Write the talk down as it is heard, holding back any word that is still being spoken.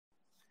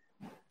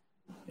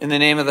In the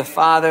name of the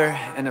Father,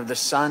 and of the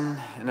Son,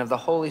 and of the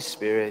Holy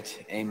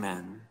Spirit,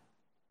 amen.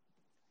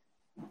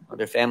 Well,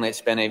 dear family,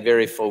 it's been a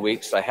very full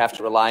week, so I have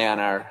to rely on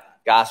our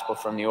gospel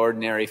from the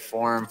ordinary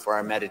form for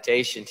our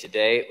meditation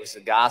today. It was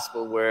the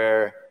gospel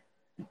where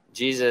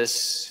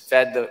Jesus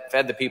fed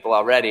the people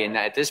already, and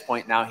at this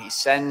point now he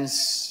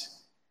sends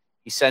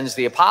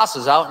the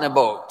apostles out in a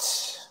boat.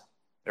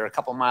 They're a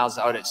couple miles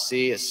out at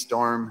sea, a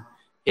storm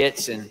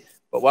hits,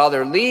 but while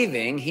they're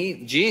leaving,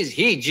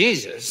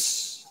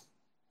 Jesus,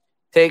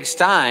 takes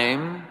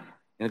time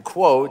and,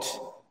 quote,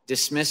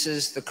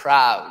 dismisses the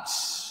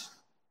crowds.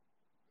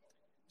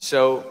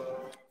 So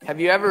have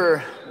you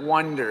ever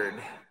wondered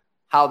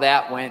how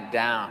that went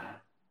down?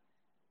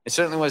 It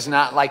certainly was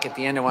not like at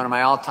the end of one of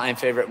my all-time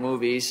favorite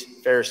movies,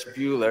 Ferris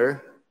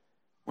Bueller,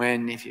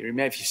 when, if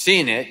you've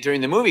seen it,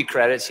 during the movie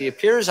credits, he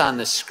appears on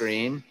the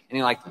screen and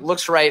he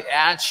looks right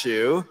at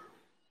you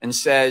and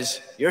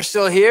says, "You're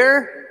still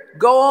here?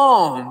 Go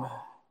home."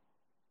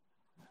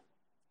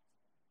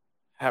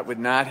 That would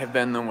not have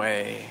been the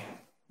way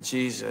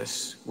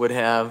Jesus would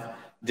have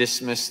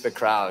dismissed the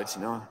crowds.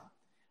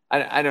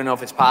 I don't know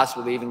if it's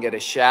possible to even get a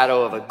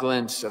shadow of a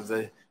glimpse of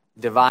the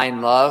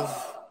divine love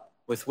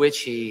with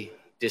which he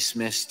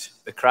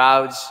dismissed the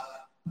crowds,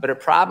 but it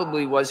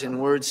probably was in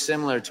words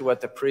similar to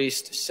what the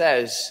priest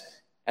says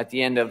at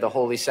the end of the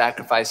holy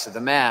sacrifice of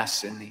the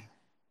Mass in the,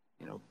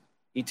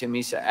 Ite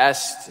Missa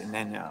Est, and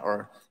then,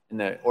 or in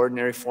the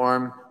ordinary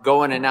form,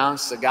 go and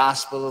announce the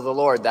gospel of the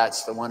Lord.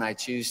 That's the one I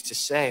choose to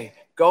say.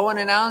 Go and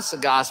announce the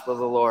gospel of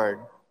the Lord.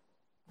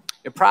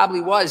 It probably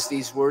was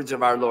these words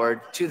of our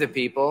Lord to the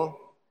people,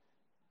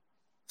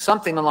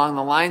 something along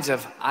the lines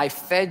of, I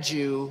fed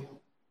you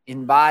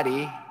in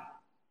body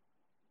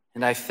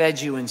and I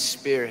fed you in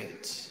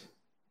spirit.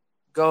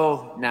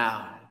 Go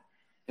now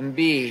and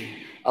be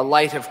a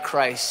light of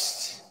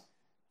Christ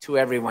to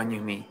everyone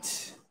you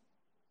meet.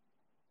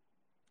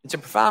 It's a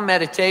profound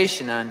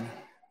meditation on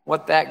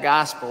what that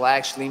gospel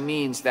actually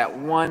means, that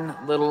one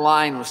little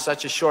line with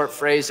such a short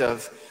phrase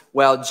of,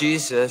 well,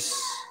 Jesus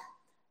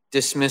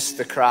dismissed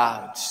the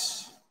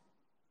crowds.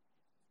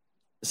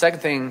 The second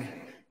thing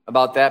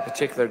about that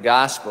particular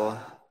gospel,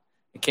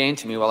 it came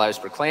to me while I was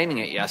proclaiming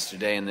it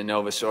yesterday in the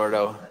Novus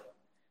Ordo,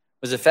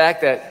 was the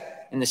fact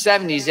that in the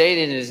 70s,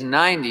 80s, and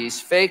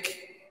 90s,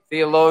 fake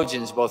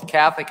theologians, both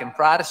Catholic and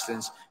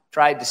Protestants,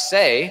 tried to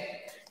say,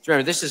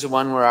 remember, this is the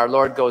one where our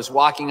Lord goes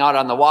walking out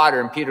on the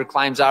water and Peter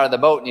climbs out of the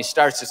boat and he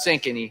starts to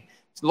sink and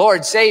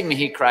Lord, save me,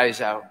 he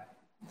cries out.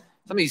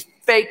 Some of these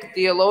fake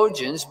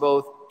theologians,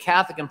 both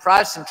Catholic and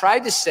Protestant,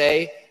 tried to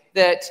say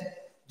that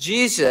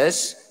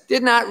Jesus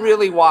did not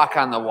really walk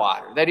on the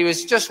water, that he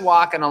was just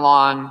walking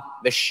along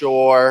the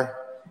shore,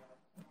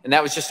 and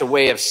that was just a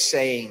way of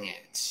saying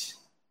it.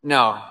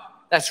 No,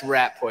 that's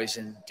rat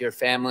poison, dear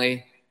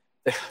family.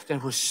 There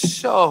was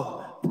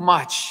so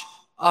much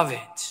of it.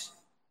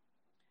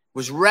 It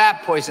was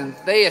rat poison.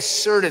 They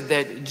asserted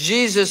that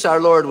Jesus, our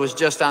Lord, was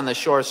just on the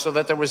shore, so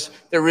that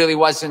there really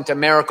wasn't a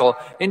miracle.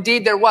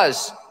 Indeed, there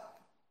was.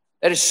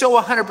 That is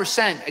so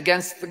 100%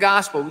 against the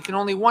gospel. We can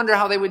only wonder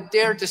how they would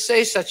dare to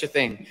say such a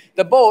thing.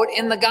 The boat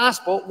in the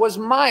gospel was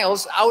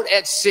miles out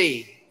at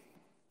sea.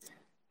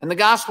 And the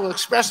gospel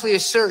expressly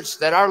asserts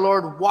that our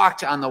Lord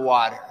walked on the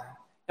water.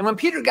 And when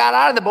Peter got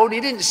out of the boat, he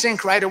didn't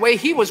sink right away.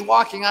 He was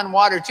walking on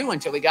water too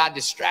until he got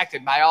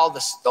distracted by all the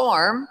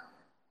storm.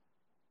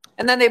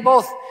 And then they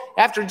both,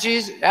 after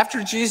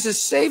Jesus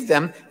saved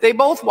them, they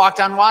both walked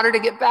on water to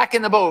get back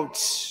in the boat.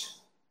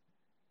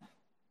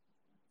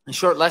 A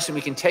short lesson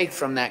we can take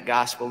from that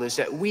gospel is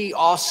that we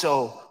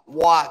also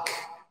walk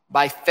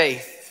by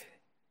faith.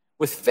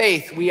 With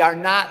faith, we are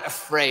not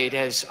afraid.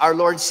 As our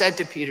Lord said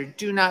to Peter,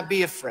 do not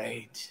be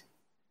afraid.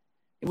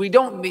 We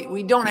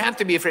don't have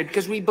to be afraid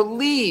because we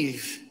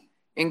believe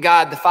in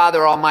God, the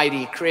Father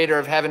Almighty, creator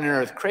of heaven and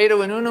earth.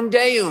 Credo in unum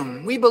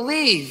Deum. We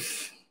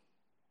believe.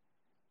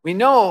 We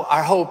know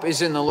our hope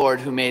is in the Lord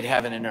who made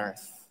heaven and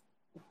earth.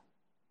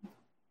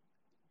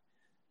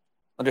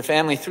 Well, dear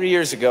family, 3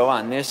 years ago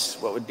on this,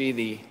 what would be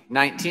the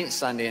 19th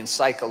Sunday in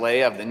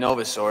Cyclea of the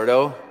Novus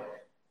Ordo,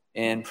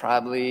 and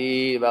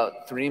probably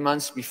about 3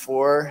 months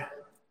before,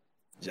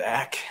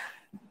 Zach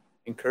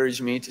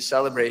encouraged me to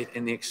celebrate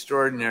in the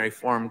extraordinary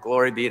form.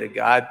 Glory be to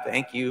God.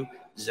 Thank you,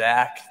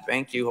 Zach.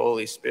 Thank you,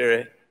 Holy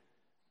Spirit.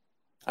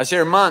 I was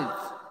here a month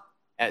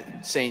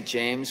at St.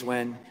 James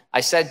when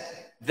I said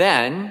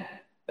then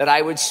that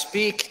I would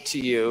speak to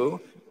you,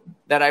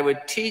 that I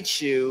would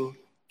teach you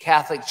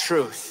Catholic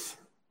truth.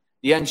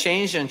 The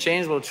unchanged,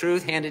 unchangeable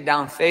truth handed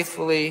down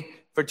faithfully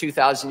for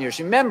 2,000 years.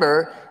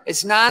 Remember,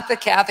 it's not the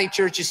Catholic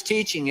Church's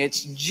teaching,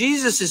 it's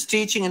Jesus'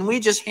 teaching, and we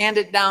just hand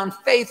it down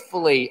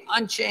faithfully,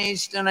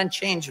 unchanged and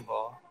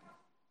unchangeable.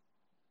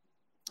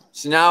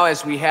 So now,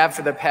 as we have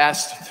for the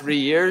past 3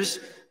 years,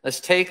 let's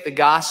take the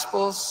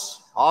Gospels,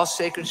 all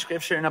sacred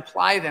scripture, and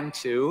apply them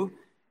to,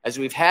 as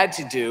we've had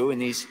to do in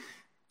these,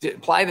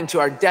 apply them to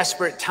our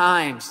desperate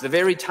times, the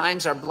very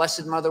times our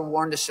Blessed Mother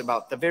warned us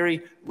about, the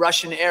very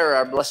Russian era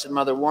our Blessed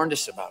Mother warned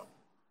us about.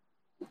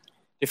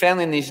 Dear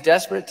family, in these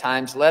desperate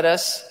times, let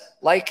us,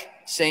 like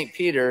St.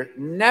 Peter,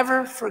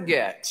 never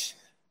forget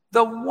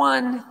the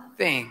one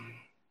thing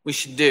we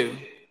should do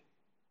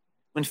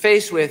when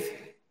faced with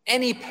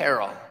any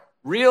peril,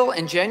 real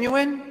and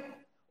genuine,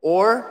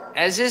 or,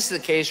 as is the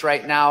case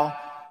right now,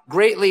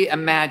 greatly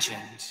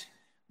imagined.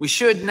 We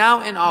should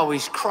now and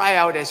always cry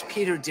out as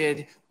Peter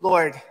did,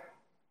 Lord,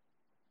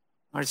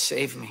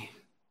 save me.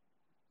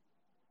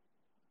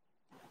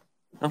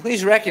 Now,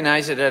 please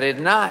recognize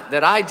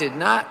that I did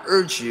not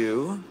urge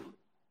you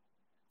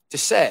to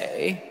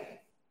say,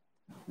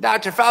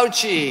 Dr.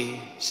 Fauci,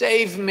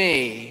 save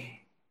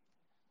me.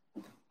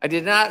 I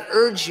did not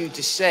urge you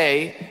to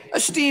say,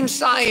 esteemed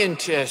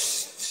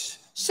scientists,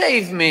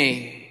 save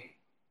me.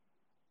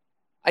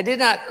 I did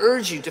not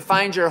urge you to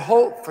find your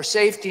hope for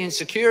safety and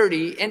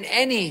security in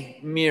any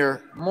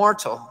mere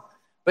mortal,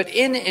 but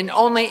in and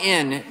only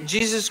in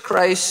Jesus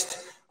Christ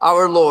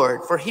our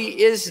Lord.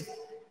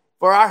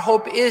 For our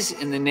hope is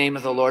in the name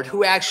of the Lord,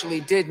 who actually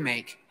did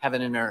make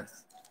heaven and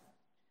earth.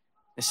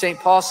 As St.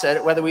 Paul said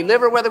it, whether we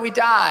live or whether we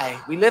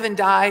die, we live and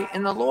die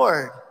in the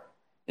Lord.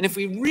 And if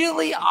we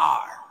really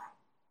are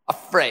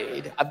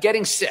afraid of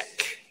getting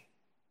sick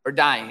or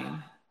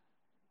dying,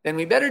 then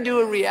we better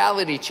do a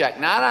reality check,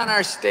 not on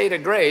our state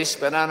of grace,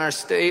 but on our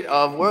state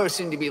of where we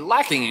seem to be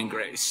lacking in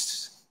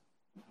grace.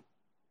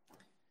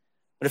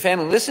 But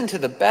family, listen to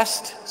the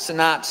best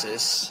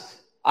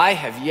synopsis I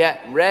have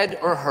yet read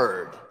or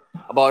heard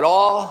about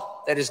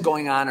all that is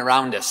going on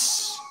around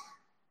us.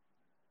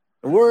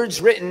 The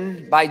words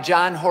written by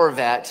John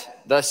Horvat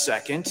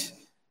II.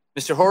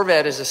 Mr.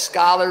 Horvat is a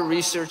scholar,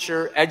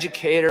 researcher,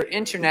 educator,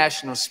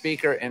 international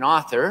speaker, and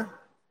author.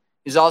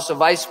 He's also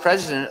vice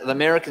president of the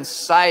American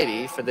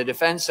Society for the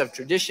Defense of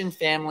Tradition,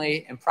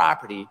 Family, and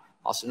Property,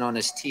 also known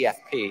as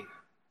TFP.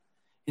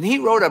 And he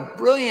wrote a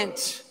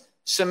brilliant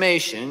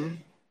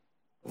summation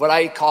of what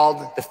I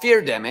called the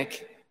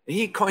fear-demic.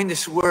 He coined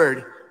this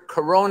word,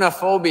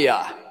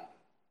 coronaphobia,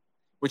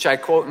 which I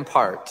quote in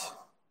part.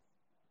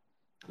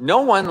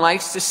 No one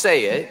likes to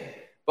say it,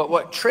 but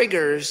what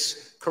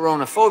triggers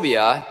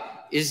coronaphobia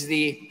is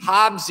the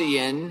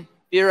Hobbesian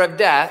fear of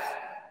death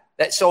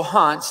that so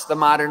haunts the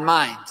modern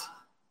mind.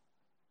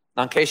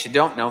 Now, in case you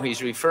don't know,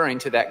 he's referring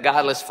to that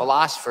godless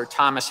philosopher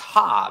Thomas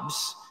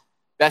Hobbes,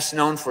 best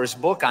known for his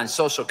book on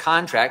social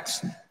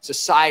contracts,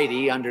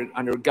 society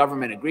under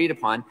government agreed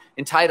upon,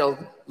 entitled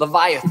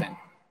Leviathan.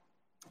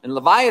 And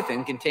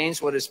Leviathan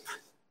contains what is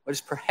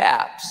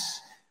perhaps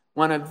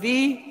one of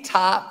the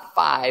top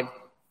 5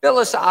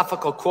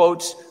 philosophical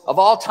quotes of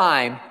all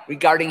time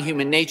regarding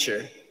human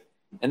nature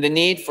and the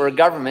need for a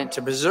government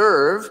to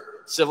preserve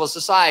civil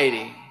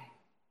society.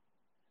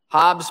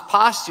 Hobbes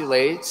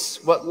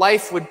postulates what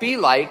life would be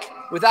like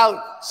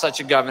without such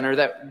a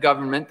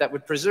government that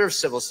would preserve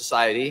civil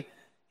society.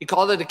 He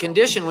called it a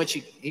condition which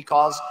he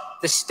calls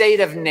the state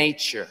of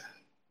nature.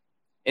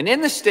 And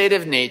in the state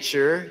of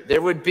nature,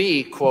 there would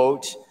be,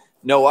 quote,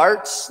 no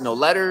arts, no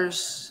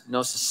letters,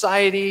 no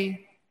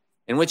society,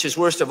 and which is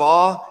worst of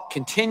all,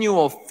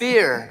 continual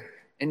fear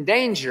and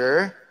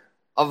danger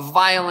of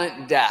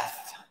violent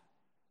death.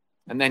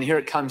 And then here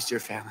it comes, dear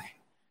family,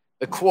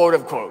 the quote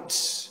of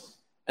quotes.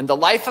 And the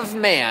life of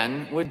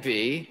man would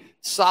be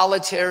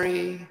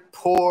solitary,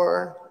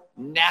 poor,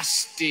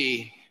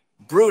 nasty,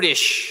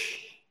 brutish,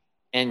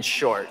 and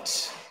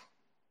short.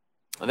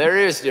 Well, there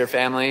it is, dear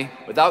family.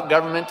 Without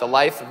government, the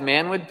life of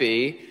man would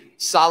be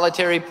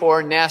solitary,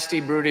 poor,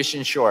 nasty, brutish,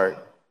 and short.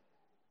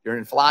 If you're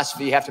in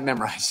philosophy, you have to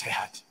memorize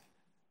that.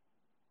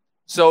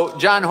 So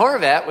John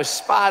Horvat was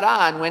spot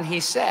on when he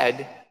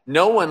said,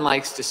 no one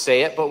likes to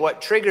say it, but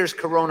what triggers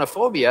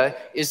coronaphobia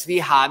is the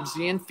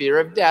Hobbesian fear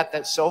of death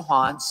that so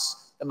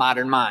haunts the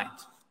modern mind.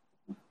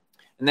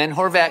 And then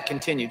Horvat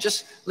continued.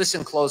 Just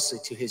listen closely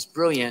to his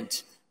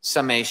brilliant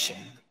summation.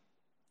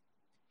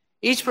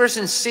 Each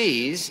person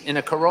sees in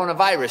a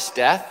coronavirus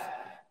death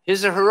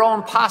his or her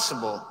own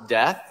possible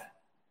death.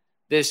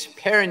 This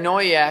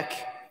paranoiac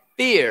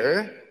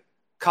fear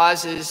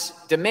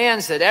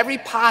demands that every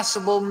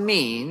possible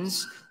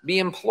means be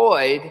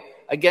employed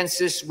against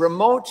this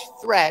remote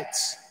threat,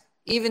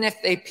 even if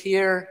they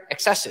appear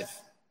excessive.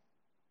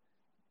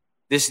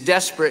 This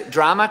desperate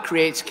drama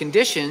creates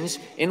conditions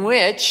in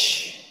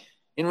which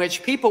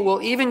people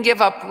will even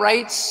give up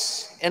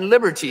rights and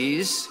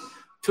liberties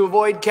to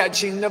avoid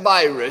catching the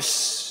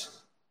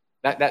virus.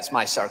 That's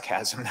my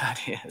sarcasm, not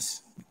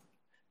his.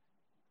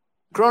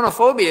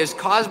 Coronaphobia is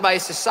caused by a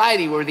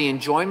society where the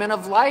enjoyment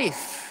of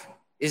life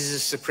is the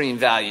supreme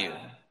value.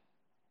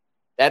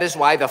 That is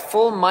why the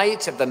full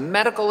might of the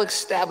medical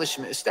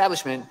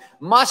establishment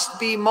must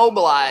be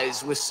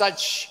mobilized with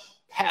such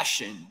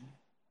passion.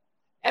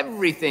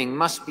 Everything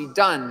must be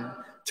done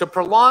to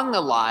prolong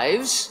the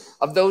lives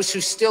of those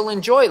who still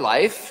enjoy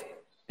life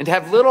and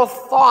have little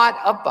thought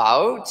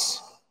about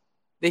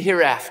the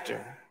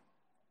hereafter.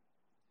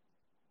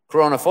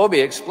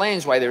 Coronaphobia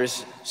explains why there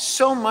is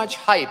so much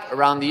hype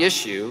around the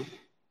issue.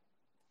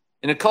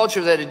 In a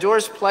culture that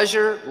adores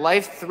pleasure,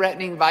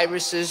 life-threatening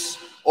viruses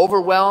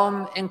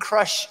overwhelm and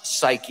crush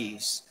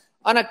psyches,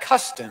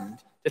 unaccustomed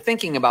to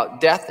thinking about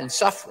death and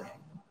suffering.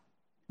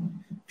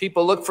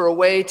 People look for a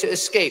way to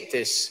escape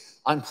this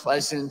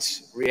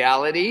unpleasant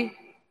reality.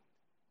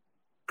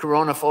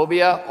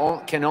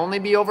 Coronaphobia can only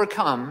be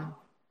overcome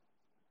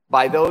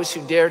by those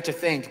who dare to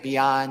think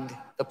beyond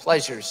the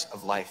pleasures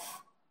of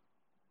life.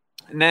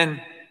 And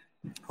then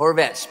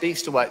Horvat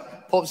speaks to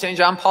what Pope St.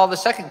 John Paul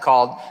II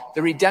called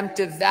the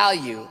redemptive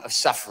value of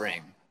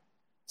suffering.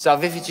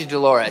 Salvifici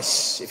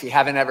Doloris. If you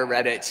haven't ever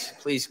read it,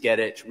 please get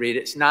it, read it.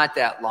 It's not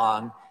that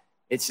long.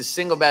 It's the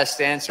single best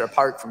answer,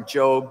 apart from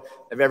Job,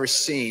 I've ever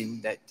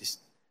seen that just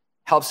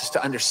helps us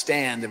to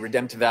understand the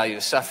redemptive value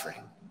of suffering.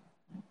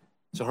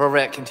 So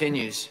Horvat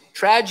continues,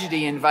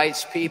 tragedy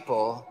invites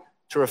people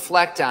to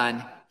reflect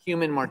on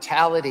human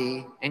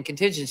mortality and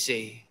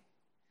contingency.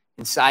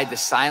 Inside the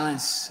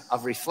silence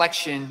of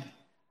reflection,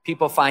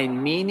 people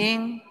find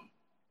meaning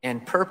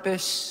and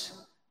purpose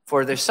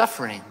for their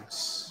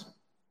sufferings.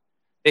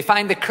 They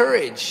find the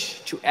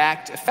courage to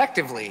act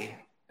effectively,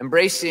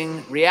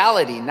 embracing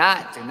reality,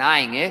 not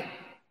denying it.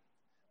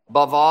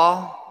 Above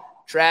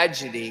all,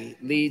 tragedy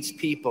leads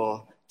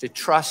people to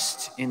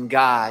trust in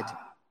God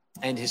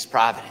and his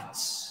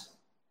providence.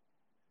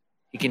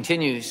 He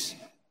continues,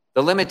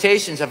 the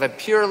limitations of a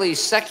purely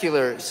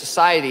secular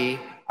society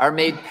are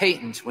made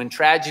patent when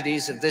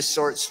tragedies of this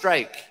sort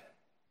strike.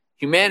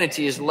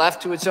 Humanity is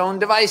left to its own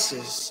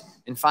devices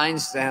and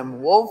finds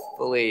them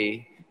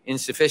woefully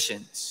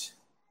insufficient.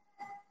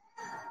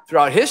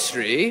 Throughout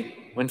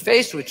history, when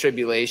faced with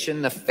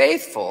tribulation, the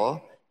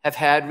faithful have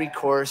had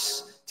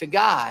recourse to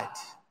God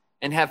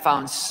and have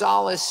found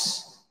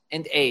solace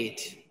and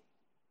aid.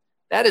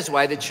 That is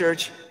why the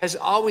church has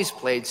always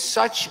played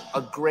such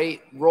a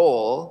great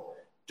role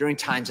during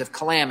times of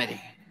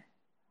calamity.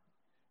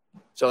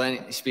 So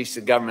then he speaks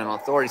to governmental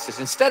authorities. He says,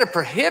 instead of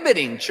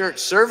prohibiting church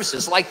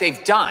services like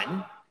they've done,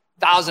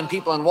 1,000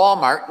 people in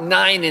Walmart,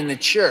 9 in the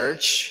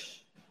church,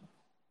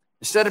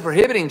 instead of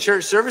prohibiting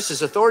church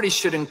services, authorities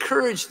should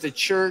encourage the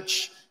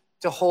church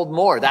to hold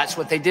more. That's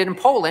what they did in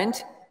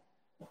Poland.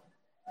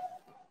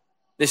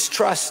 This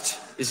trust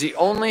is the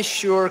only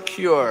sure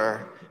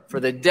cure for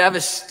the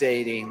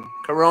devastating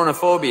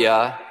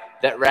coronaphobia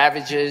that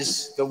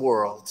ravages the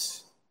world.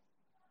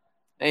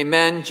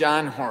 Amen,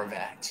 John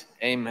Horvat.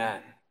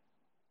 Amen.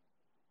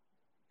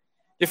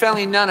 Dear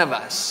family, none of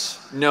us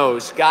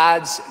knows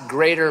God's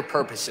greater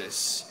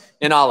purposes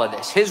in all of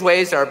this. His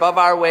ways are above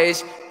our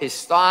ways.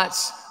 His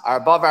thoughts are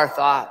above our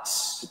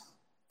thoughts.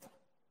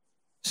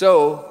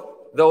 So,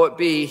 though it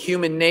be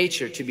human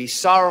nature to be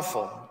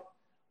sorrowful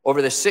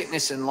over the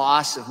sickness and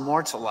loss of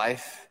mortal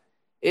life,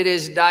 it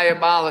is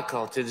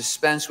diabolical to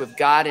dispense with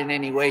God in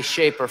any way,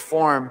 shape, or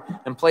form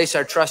and place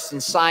our trust in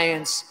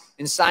science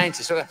and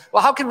scientists. So,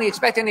 well, how can we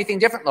expect anything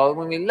different, Lord,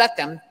 when we let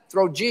them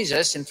throw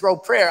Jesus and throw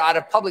prayer out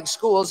of public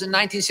schools in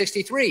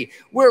 1963?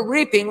 We're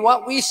reaping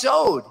what we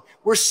sowed.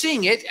 We're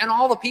seeing it, and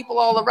all the people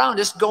all around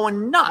us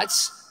going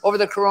nuts over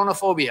the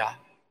coronaphobia.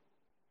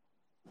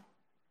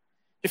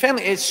 Your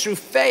family, it's through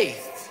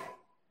faith.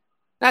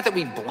 Not that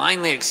we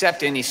blindly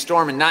accept any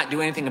storm and not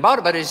do anything about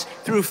it, but it's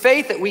through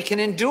faith that we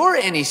can endure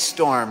any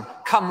storm,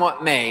 come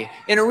what may,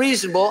 in a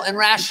reasonable and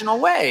rational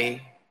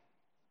way.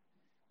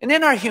 And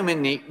in our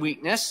human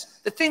weakness,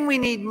 the thing we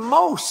need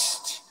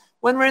most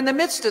when we're in the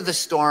midst of the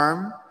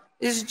storm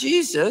is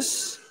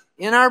Jesus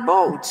in our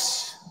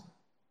boats.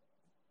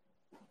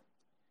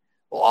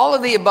 Well, all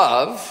of the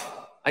above,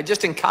 I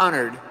just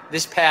encountered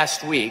this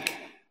past week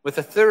with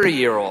a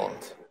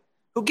 30-year-old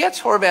who gets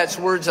Horvat's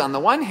words on the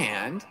one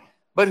hand,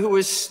 but who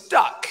is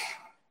stuck,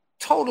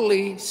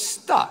 totally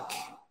stuck,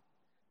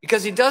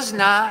 because he does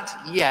not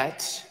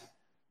yet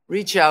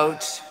reach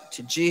out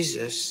to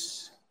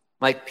Jesus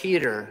like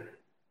Peter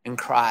and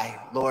cry,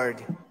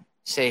 Lord,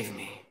 save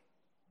me.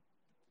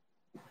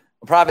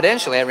 Well,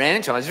 providentially, I ran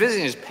into him. I was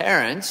visiting his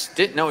parents,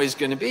 didn't know he was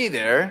going to be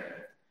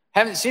there,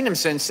 haven't seen him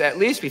since at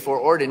least before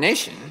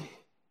ordination,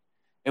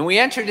 and we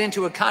entered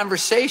into a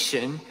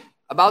conversation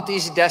about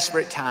these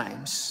desperate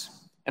times.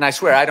 And I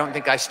swear, I don't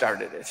think I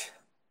started it.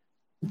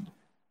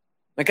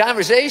 The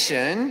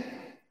conversation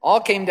all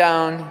came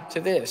down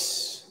to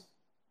this.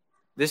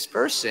 This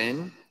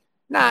person,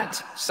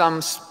 not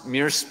some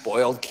mere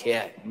spoiled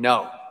kid,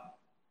 no,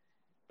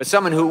 but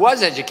someone who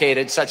was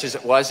educated, such as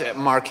it was at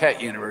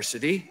Marquette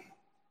University,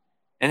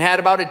 and had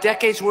about a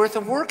decade's worth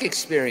of work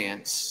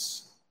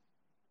experience.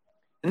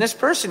 And this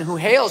person, who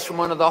hails from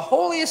one of the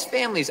holiest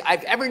families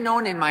I've ever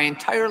known in my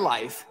entire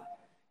life,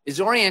 is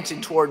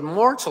oriented toward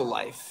mortal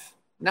life,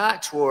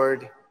 not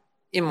toward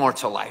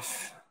immortal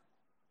life.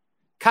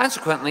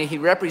 Consequently, he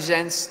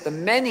represents the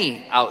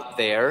many out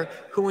there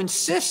who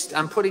insist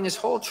on putting his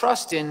whole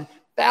trust in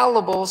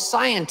fallible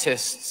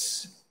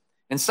scientists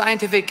and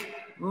scientific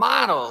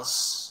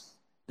models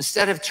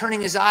instead of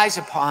turning his eyes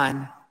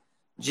upon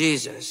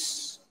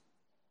Jesus,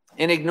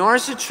 and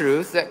ignores the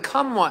truth that,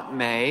 come what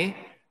may,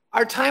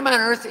 our time on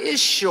earth is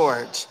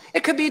short.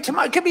 It could be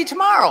tomorrow. It could be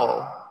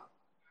tomorrow.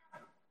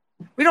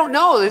 We don't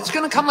know. It's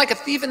going to come like a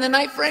thief in the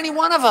night for any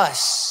one of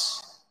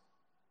us.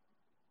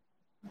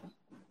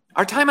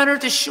 Our time on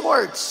earth is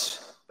short,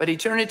 but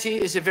eternity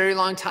is a very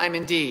long time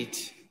indeed.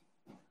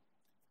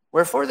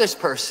 Wherefore this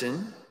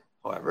person,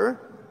 however,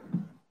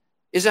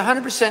 is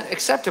 100%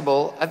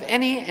 acceptable of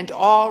any and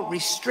all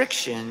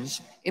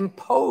restrictions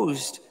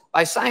imposed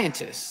by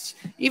scientists,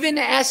 even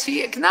as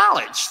he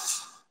acknowledged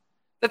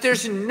that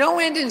there's no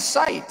end in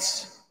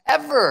sight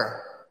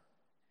ever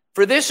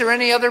for this or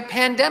any other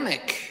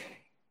pandemic.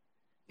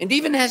 And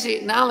even as he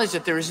acknowledged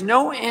that there is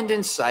no end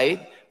in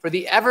sight for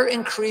the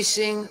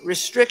ever-increasing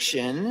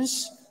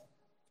restrictions,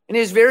 and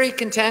he is very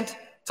content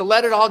to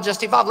let it all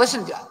just evolve.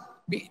 Listen,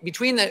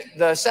 between the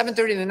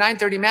 7:30 and the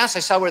 9:30 Mass, I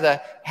saw where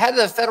the head of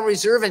the Federal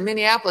Reserve in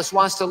Minneapolis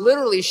wants to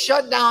literally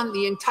shut down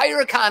the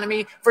entire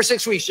economy for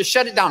 6 weeks. Just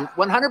shut it down.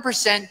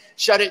 100%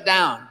 shut it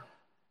down.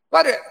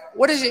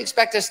 What does he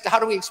expect us to, how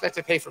do we expect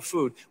to pay for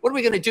food? What are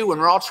we going to do when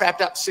we're all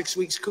trapped up 6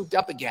 weeks, cooped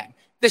up again?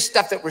 This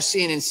stuff that we're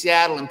seeing in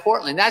Seattle and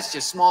Portland, that's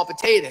just small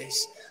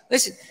potatoes.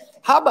 Listen,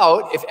 how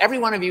about if every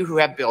one of you who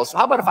have bills,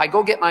 how about if I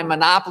go get my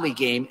Monopoly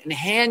game and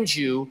hand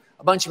you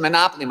a bunch of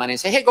Monopoly money and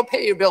say, hey, go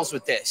pay your bills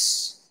with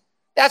this.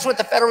 That's what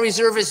the Federal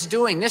Reserve is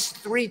doing. This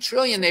 $3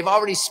 trillion they've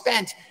already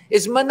spent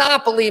is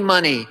Monopoly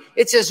money.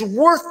 It's as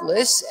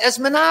worthless as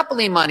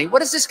Monopoly money. What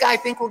does this guy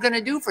think we're going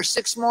to do for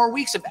 6 more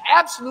weeks of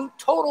absolute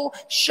total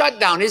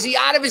shutdown? Is he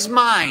out of his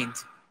mind?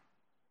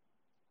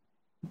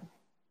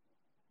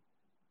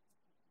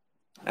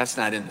 That's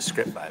not in the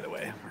script, by the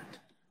way.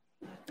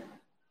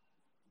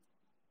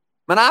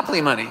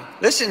 Monopoly money.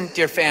 Listen,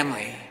 dear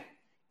family,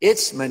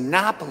 it's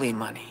Monopoly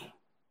money.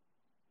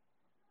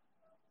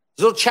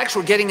 Those little checks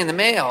we're getting in the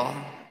mail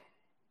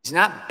is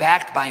not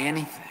backed by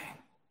anything.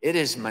 It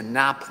is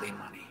Monopoly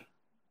money.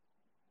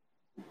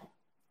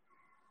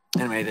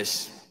 Anyway,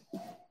 this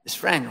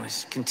friend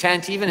was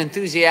content, even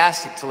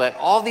enthusiastic, to let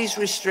all these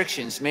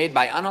restrictions made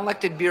by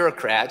unelected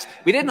bureaucrats.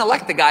 We didn't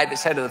elect the guy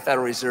that's head of the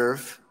Federal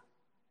Reserve.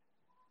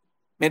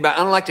 Made by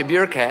unelected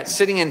bureaucrats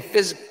sitting in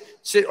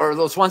or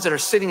those ones that are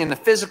sitting in the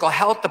physical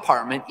health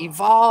department,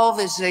 evolve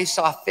as they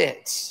saw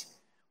fit,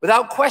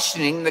 without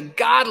questioning the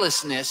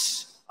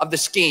godlessness of the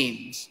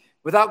schemes,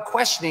 without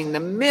questioning the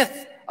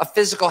myth of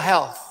physical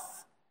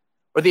health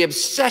or the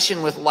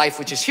obsession with life,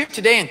 which is here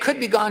today and could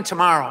be gone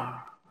tomorrow.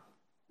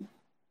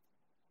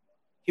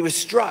 He was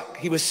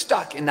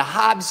stuck in the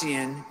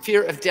Hobbesian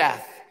fear of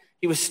death.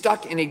 He was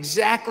stuck in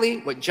exactly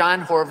what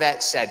John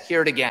Horvat said.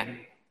 Hear it again.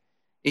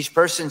 Each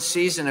person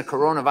sees in a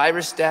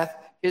coronavirus death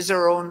his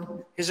or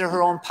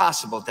her own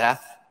possible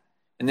death.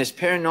 And this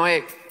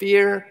paranoid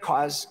fear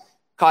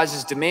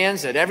causes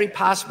demands that every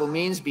possible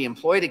means be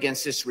employed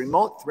against this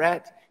remote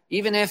threat,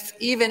 even if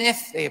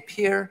they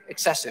appear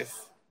excessive.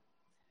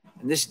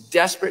 And this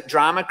desperate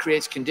drama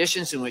creates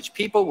conditions in which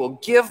people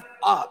will give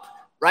up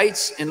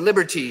rights and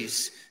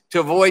liberties to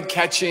avoid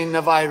catching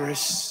the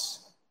virus.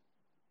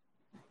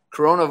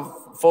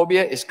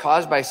 Coronaphobia is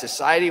caused by a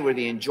society where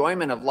the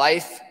enjoyment of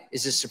life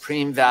is a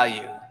supreme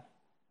value.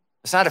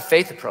 It's not a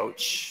faith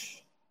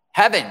approach.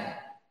 Heaven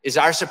is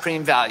our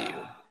supreme value.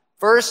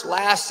 First,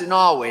 last, and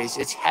always,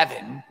 it's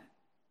heaven.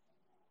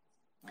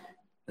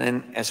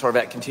 Then, as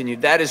Horvat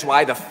continued, that is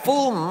why the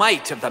full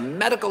might of the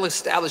medical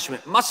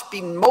establishment must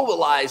be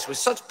mobilized with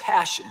such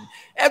passion.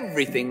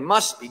 Everything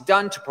must be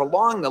done to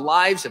prolong the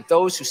lives of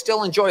those who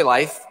still enjoy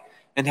life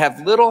and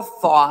have little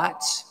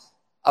thought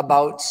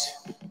about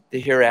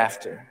the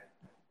hereafter.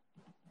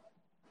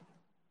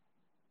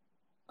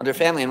 Dear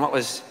family, in what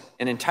was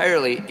an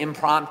entirely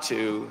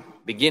impromptu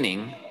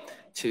beginning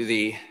to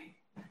the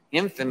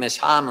infamous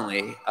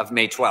homily of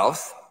May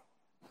 12th,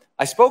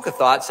 I spoke of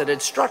thoughts that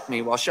had struck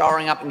me while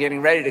showering up and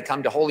getting ready to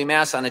come to Holy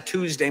Mass on a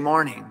Tuesday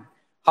morning.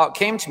 How it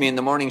came to me in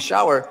the morning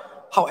shower,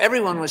 how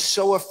everyone was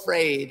so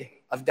afraid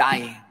of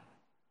dying.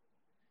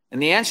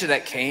 And the answer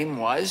that came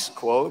was,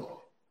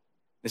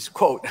 this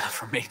quote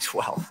from May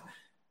 12th,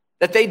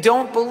 that they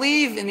don't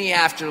believe in the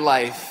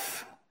afterlife.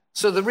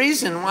 So the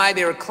reason why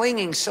they were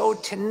clinging so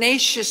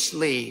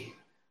tenaciously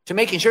to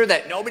making sure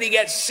that nobody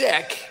gets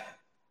sick,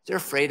 they're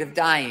afraid of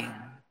dying.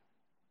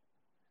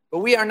 But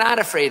we are not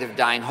afraid of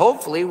dying.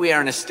 Hopefully, we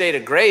are in a state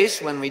of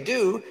grace when we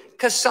do,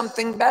 because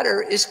something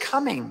better is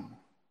coming.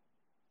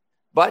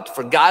 But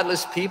for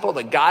godless people,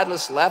 the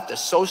godless left, the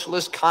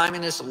socialist,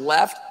 communist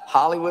left,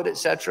 Hollywood,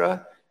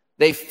 etc.,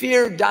 they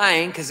fear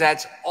dying because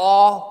that's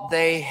all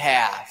they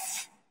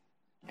have.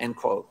 End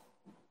quote.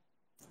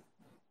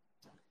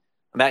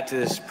 Back to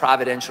this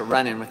providential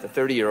run-in with the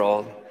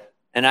 30-year-old.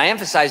 And I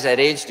emphasize that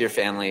age, dear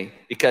family,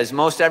 because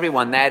most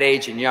everyone that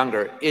age and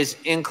younger is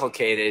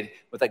inculcated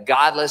with a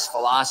godless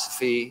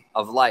philosophy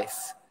of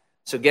life.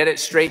 So get it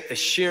straight, the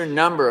sheer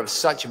number of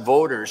such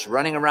voters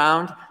running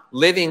around,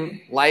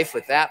 living life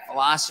with that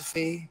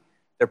philosophy,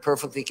 they're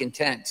perfectly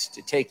content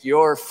to take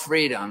your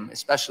freedom,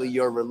 especially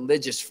your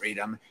religious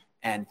freedom,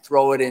 and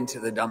throw it into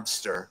the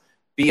dumpster.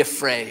 Be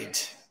afraid.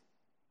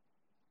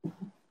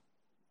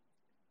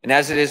 And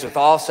as it is with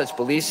all such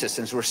belief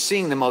systems, we're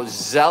seeing the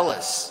most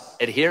zealous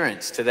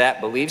adherents to that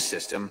belief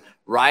system,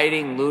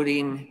 rioting,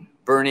 looting,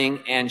 burning,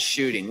 and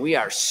shooting. We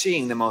are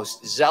seeing the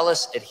most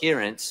zealous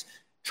adherents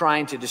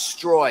trying to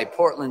destroy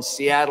Portland,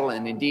 Seattle,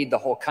 and indeed the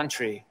whole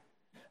country.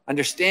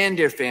 Understand,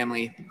 dear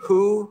family,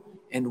 who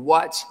and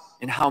what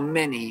and how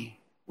many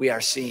we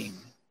are seeing.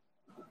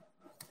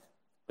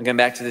 Again,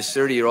 back to this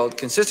 30-year-old.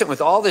 Consistent with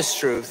all this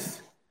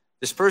truth,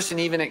 This person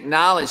even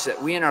acknowledged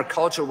that we in our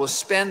culture will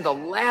spend the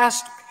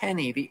last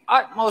penny, the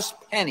utmost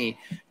penny,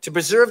 to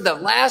preserve the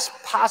last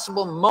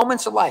possible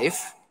moments of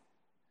life,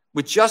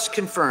 which just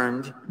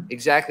confirmed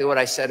exactly what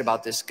I said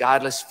about this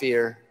godless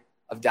fear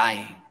of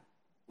dying.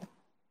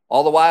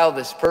 All the while,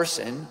 this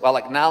person, while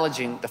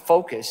acknowledging the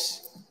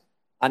focus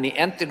on the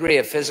nth degree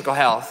of physical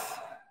health,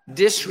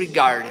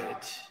 disregarded,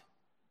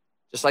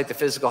 just like the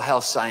physical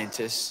health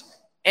scientists,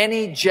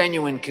 any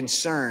genuine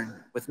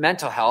concern with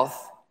mental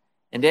health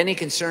and any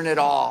concern at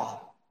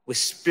all with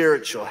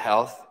spiritual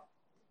health,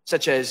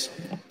 such as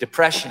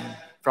depression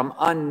from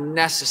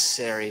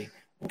unnecessary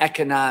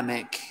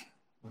economic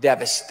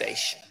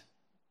devastation,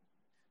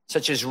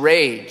 such as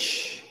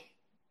rage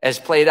as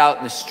played out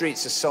in the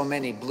streets of so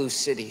many blue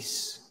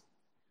cities,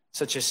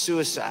 such as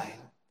suicide,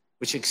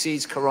 which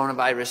exceeds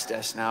coronavirus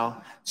deaths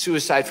now,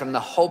 suicide from the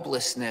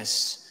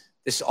hopelessness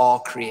this all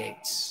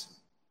creates.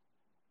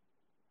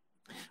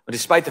 But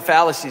despite the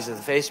fallacies of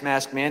the face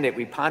mask mandate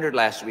we pondered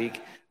last week,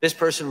 this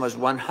person was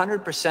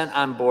 100%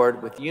 on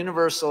board with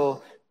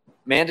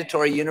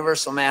mandatory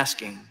universal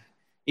masking,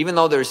 even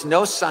though there's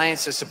no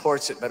science that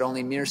supports it, but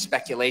only mere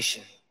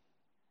speculation.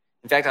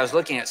 In fact, I was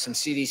looking at some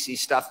CDC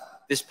stuff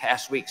this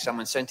past week,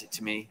 someone sent it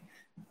to me,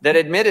 that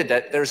admitted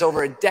that there's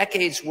over a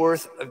decade's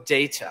worth of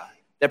data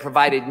that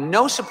provided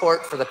no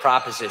support for the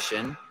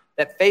proposition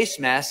that face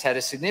masks had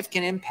a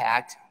significant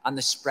impact on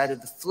the spread of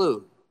the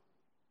flu.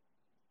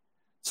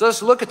 So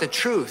let's look at the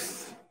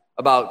truth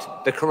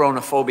about the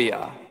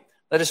coronaphobia.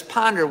 Let us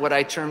ponder what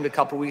I termed a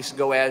couple weeks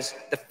ago as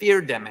the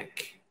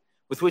fear-demic,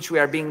 with which we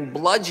are being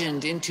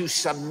bludgeoned into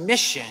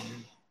submission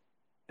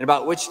and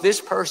about which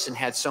this person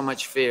had so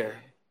much fear.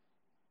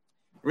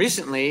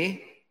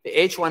 Recently, the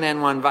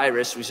H1N1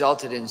 virus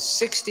resulted in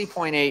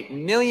 60.8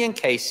 million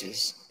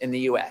cases in the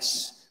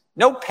US.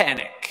 No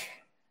panic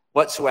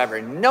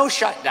whatsoever, no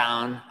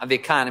shutdown of the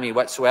economy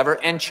whatsoever,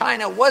 and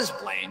China was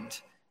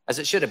blamed, as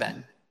it should have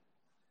been.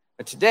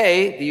 But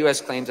today, the US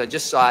claims, I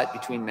just saw it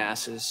between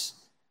masses,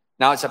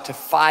 now it's up to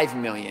 5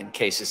 million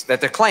cases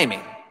that they're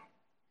claiming.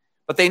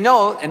 But they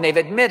know, and they've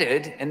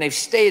admitted, and they've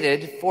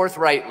stated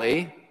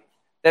forthrightly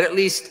that at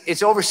least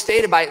it's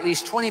overstated by at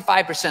least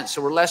 25%.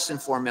 So we're less than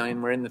 4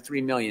 million. We're in the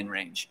 3 million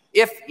range,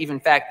 if even in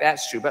fact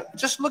that's true. But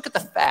just look at the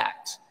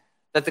fact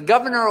that the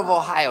governor of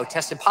Ohio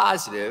tested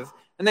positive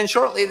and then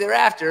shortly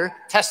thereafter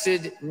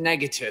tested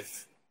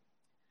negative.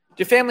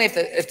 Dear family,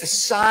 if the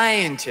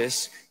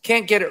scientists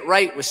can't get it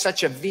right with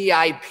such a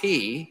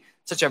VIP,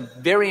 such a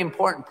very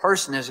important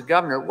person as a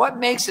governor, what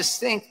makes us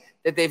think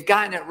that they've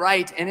gotten it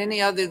right in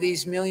any other of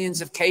these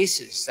millions of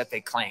cases that they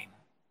claim?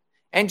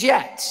 And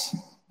yet,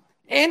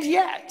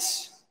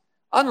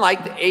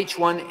 unlike the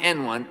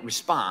H1N1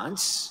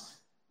 response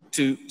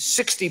to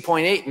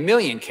 60.8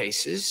 million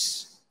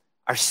cases,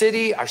 our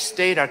city, our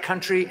state, our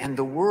country, and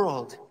the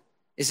world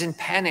is in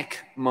panic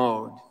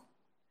mode.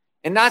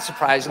 And not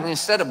surprisingly,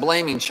 instead of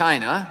blaming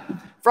China,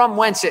 from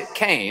whence it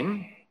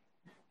came,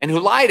 and who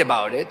lied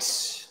about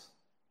it,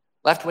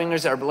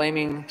 left-wingers are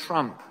blaming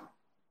Trump.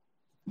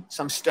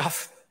 Some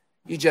stuff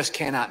you just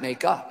cannot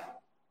make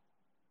up.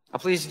 Now,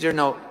 please,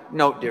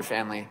 note, dear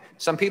family,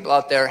 some people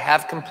out there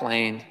have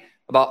complained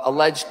about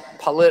alleged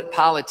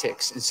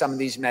politics in some of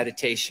these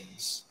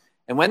meditations.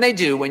 And when they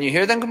do, when you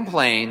hear them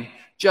complain,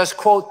 just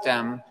quote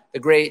them, the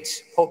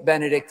great Pope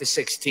Benedict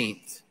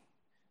XVI,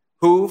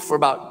 who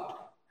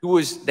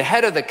was the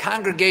head of the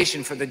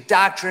Congregation for the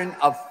Doctrine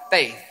of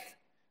Faith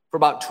for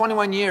about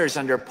 21 years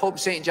under Pope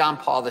St. John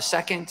Paul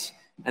II,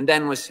 and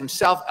then was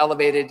himself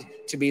elevated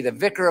to be the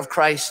Vicar of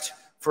Christ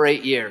for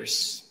 8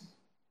 years.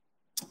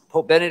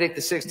 Pope Benedict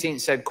XVI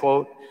said,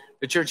 quote,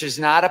 "The church is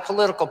not a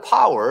political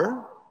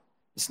power,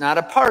 it's not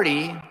a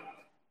party,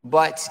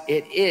 but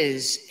it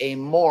is a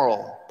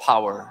moral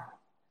power.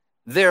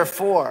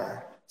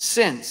 Therefore,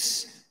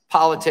 since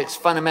politics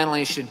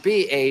fundamentally should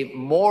be a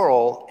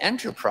moral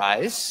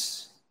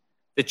enterprise,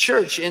 the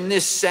church in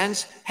this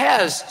sense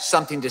has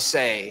something to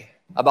say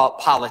about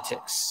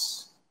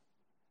politics.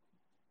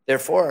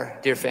 Therefore,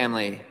 dear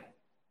family,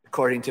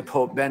 according to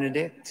Pope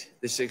Benedict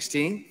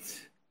XVI,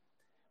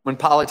 when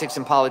politics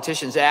and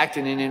politicians act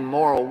in an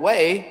immoral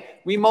way,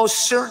 we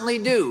most certainly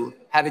do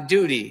have a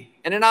duty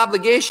and an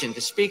obligation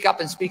to speak up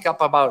and speak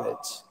up about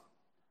it.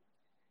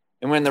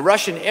 And when the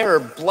Russian error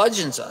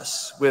bludgeons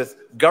us with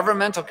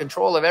governmental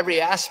control of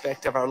every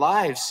aspect of our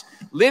lives,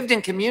 lived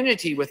in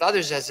community with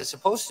others as it's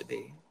supposed to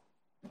be,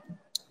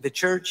 the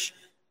church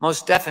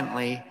most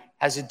definitely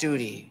has a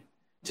duty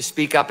to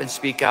speak up and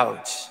speak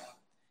out.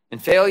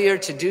 And failure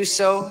to do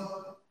so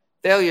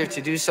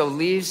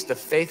leaves the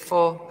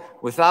faithful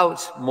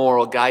without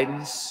moral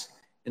guidance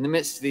in the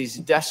midst of these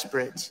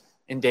desperate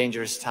and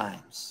dangerous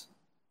times.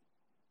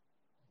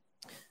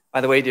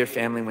 By the way, dear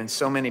family, when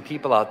so many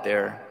people out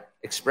there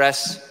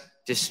express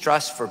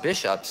distrust for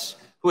bishops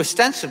who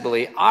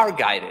ostensibly are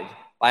guided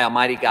by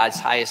Almighty God's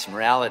highest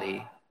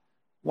morality,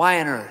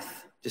 why on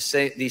earth do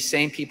these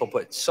same people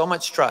put so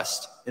much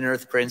trust in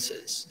earth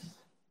princes?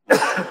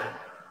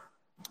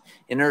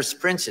 In earth's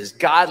princes,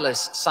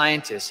 godless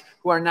scientists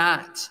who are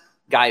not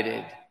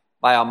guided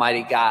by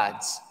Almighty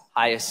God's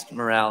highest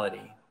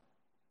morality.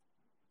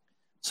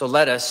 So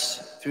let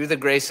us, through the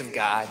grace of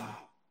God,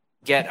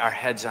 get our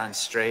heads on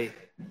straight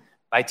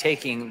by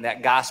taking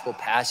that gospel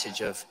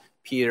passage of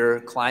Peter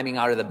climbing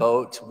out of the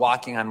boat,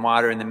 walking on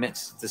water in the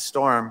midst of the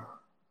storm,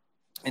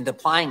 and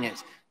applying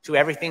it to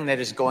everything that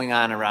is going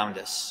on around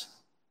us.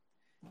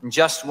 And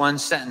just one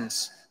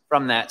sentence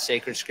from that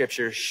sacred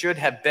scripture should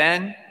have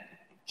been,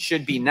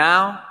 should be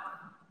now,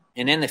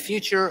 and in the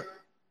future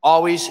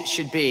always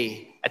should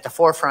be at the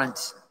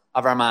forefront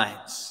of our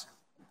minds.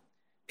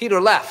 Peter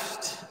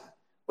left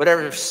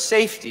whatever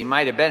safety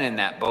might have been in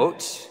that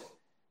boat,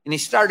 and he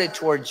started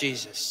toward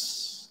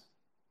Jesus.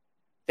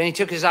 Then he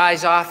took his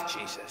eyes off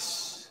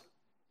Jesus,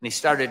 and he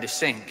started to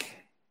sink,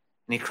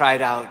 and he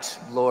cried out,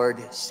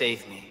 "Lord,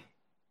 save me."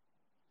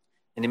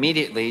 And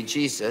immediately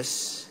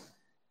Jesus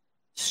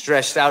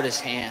stretched out his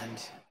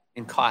hand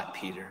and caught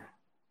Peter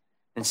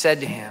and said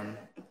to him,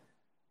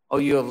 "Oh,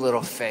 you of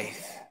little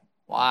faith,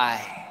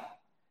 why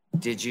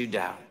did you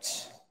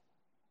doubt?"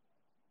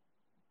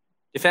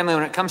 Dear family,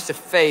 when it comes to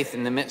faith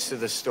in the midst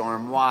of the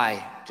storm,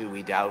 why do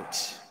we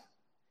doubt?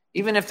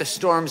 Even if the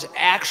storms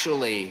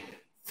actually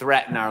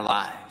threaten our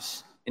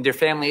lives. And dear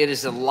family, it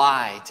is a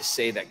lie to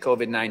say that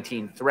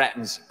COVID-19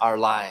 threatens our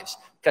lives,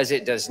 because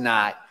it does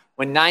not.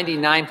 When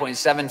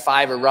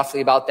 99.75 or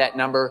roughly about that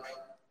number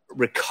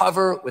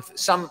recover with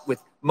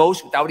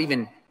most without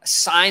even a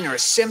sign or a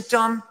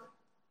symptom,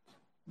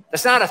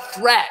 that's not a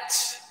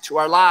threat to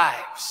our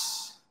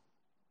lives,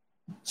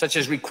 such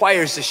as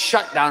requires the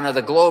shutdown of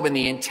the globe and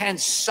the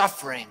intense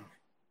suffering,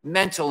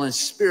 mental and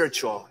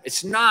spiritual.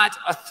 It's not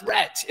a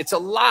threat, it's a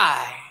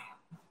lie.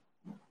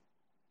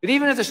 But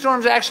even if the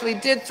storms actually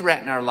did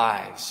threaten our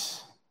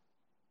lives,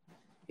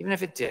 even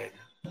if it did,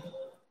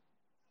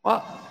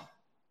 well,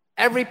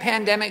 every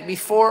pandemic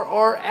before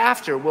or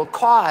after will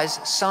cause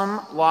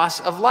some loss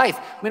of life.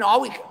 I mean,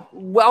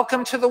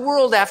 welcome to the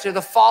world after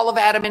the fall of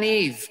Adam and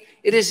Eve.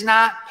 It is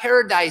not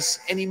paradise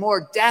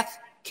anymore. Death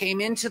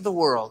came into the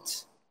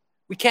world.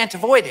 We can't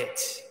avoid it.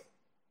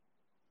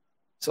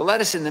 So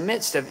let us, in the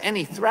midst of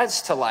any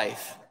threats to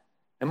life,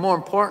 and more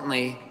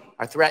importantly,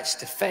 our threats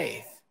to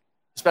faith,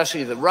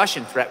 especially the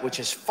Russian threat, which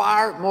is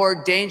far more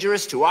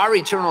dangerous to our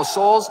eternal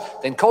souls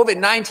than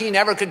COVID-19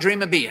 ever could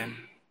dream of being.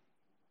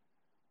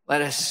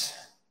 Let's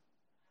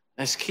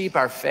keep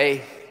our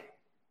faith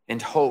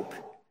and hope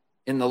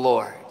in the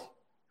Lord,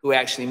 who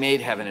actually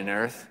made heaven and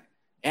earth.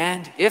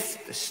 And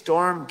if the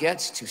storm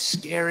gets too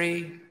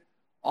scary,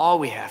 all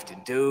we have to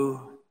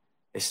do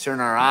is turn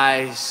our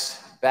eyes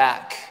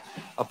back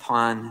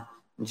upon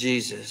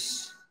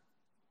Jesus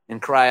and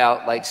cry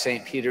out like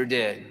St. Peter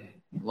did,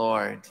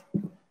 "Lord,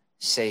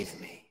 save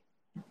me."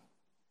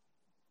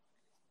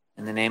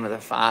 In the name of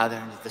the Father,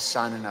 and of the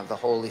Son, and of the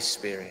Holy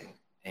Spirit,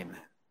 amen.